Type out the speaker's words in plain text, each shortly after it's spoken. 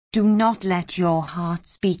Do not let your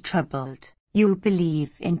hearts be troubled. You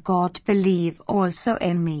believe in God, believe also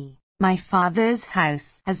in me. My Father's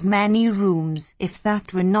house has many rooms. If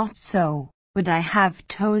that were not so, would I have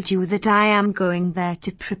told you that I am going there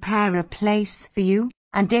to prepare a place for you?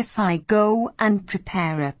 And if I go and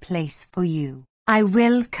prepare a place for you, I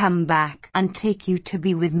will come back and take you to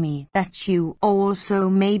be with me, that you also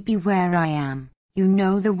may be where I am. You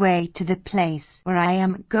know the way to the place where I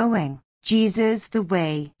am going. Jesus, the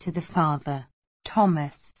way to the Father.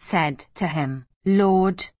 Thomas said to him,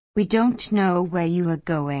 Lord, we don't know where you are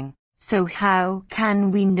going, so how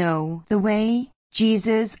can we know the way?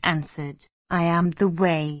 Jesus answered, I am the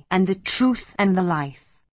way and the truth and the life.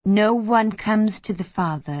 No one comes to the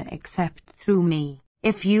Father except through me.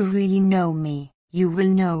 If you really know me, you will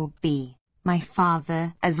know my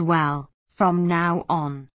Father as well. From now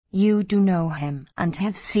on, you do know him and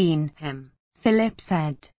have seen him. Philip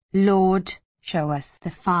said, Lord, show us the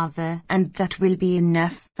Father, and that will be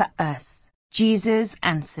enough for us. Jesus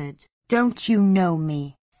answered, Don't you know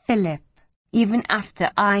me, Philip, even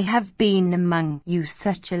after I have been among you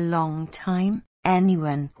such a long time?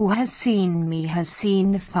 Anyone who has seen me has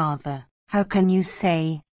seen the Father. How can you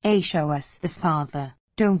say, show us the Father?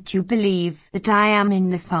 Don't you believe that I am in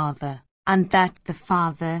the Father, and that the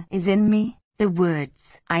Father is in me? The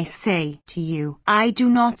words I say to you, I do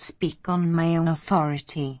not speak on my own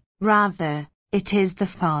authority. Rather, it is the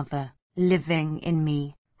Father, living in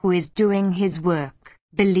me, who is doing his work.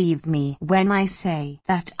 Believe me when I say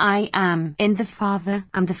that I am in the Father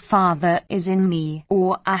and the Father is in me,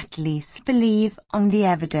 or at least believe on the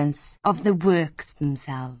evidence of the works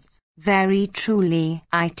themselves. Very truly,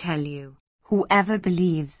 I tell you, whoever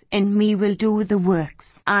believes in me will do the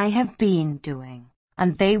works I have been doing,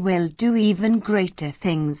 and they will do even greater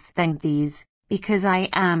things than these, because I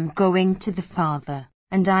am going to the Father,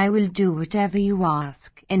 and I will do whatever you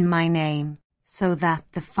ask in my name, so that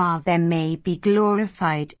the Father may be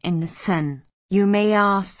glorified in the Son. You may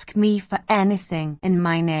ask me for anything in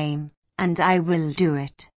my name, and I will do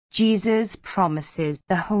it. Jesus promises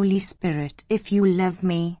the Holy Spirit. If you love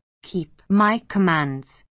me, keep my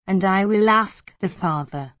commands, and I will ask the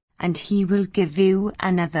Father, and he will give you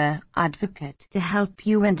another advocate to help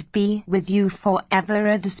you and be with you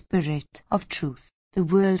forever, the Spirit of truth. The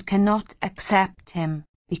world cannot accept him,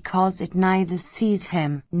 because it neither sees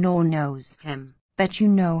him nor knows him. But you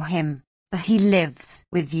know him, for he lives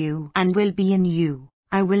with you and will be in you.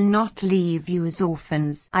 I will not leave you as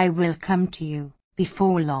orphans. I will come to you.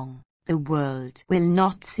 Before long, the world will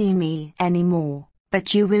not see me anymore,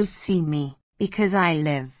 but you will see me, because I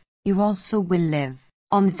live. You also will live.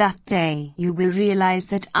 On that day you will realize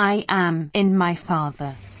that I am in my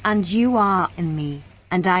Father, and you are in me,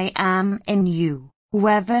 and I am in you.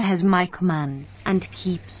 Whoever has my commands and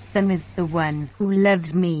keeps them is the one who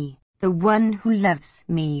loves me. The one who loves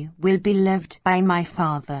me will be loved by my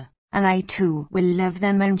Father, and I too will love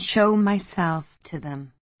them and show myself to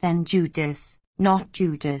them. Then Judas, not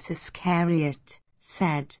Judas Iscariot,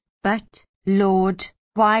 said, But, Lord,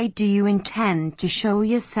 why do you intend to show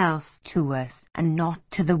yourself to us and not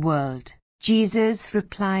to the world? Jesus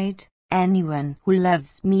replied, Anyone who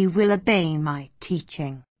loves me will obey my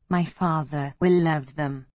teaching. My Father will love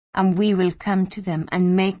them, and we will come to them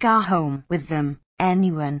and make our home with them.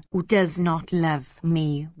 Anyone who does not love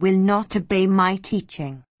me will not obey my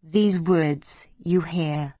teaching. These words you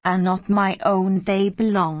hear are not my own, they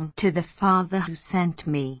belong to the Father who sent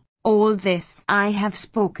me. All this I have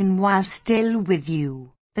spoken while still with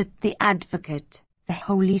you, that the Advocate, the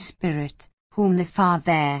Holy Spirit, whom the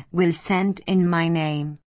Father will send in my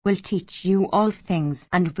name, will teach you all things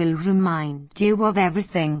and will remind you of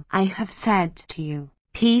everything I have said to you.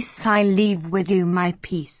 Peace I leave with you, my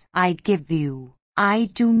peace I give you. I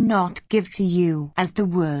do not give to you as the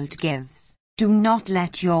world gives. Do not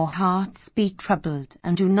let your hearts be troubled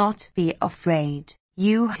and do not be afraid.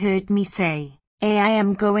 You heard me say, I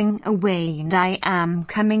am going away and I am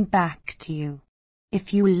coming back to you.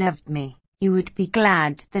 If you loved me, you would be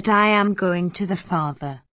glad that I am going to the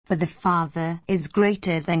Father. For the Father is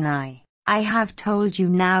greater than I. I have told you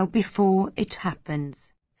now before it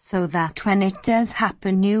happens, so that when it does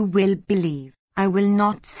happen you will believe. I will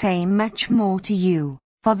not say much more to you,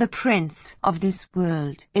 for the Prince of this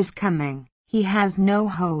world is coming. He has no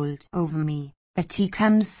hold over me, but he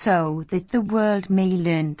comes so that the world may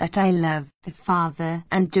learn that I love the Father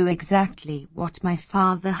and do exactly what my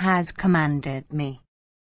Father has commanded me.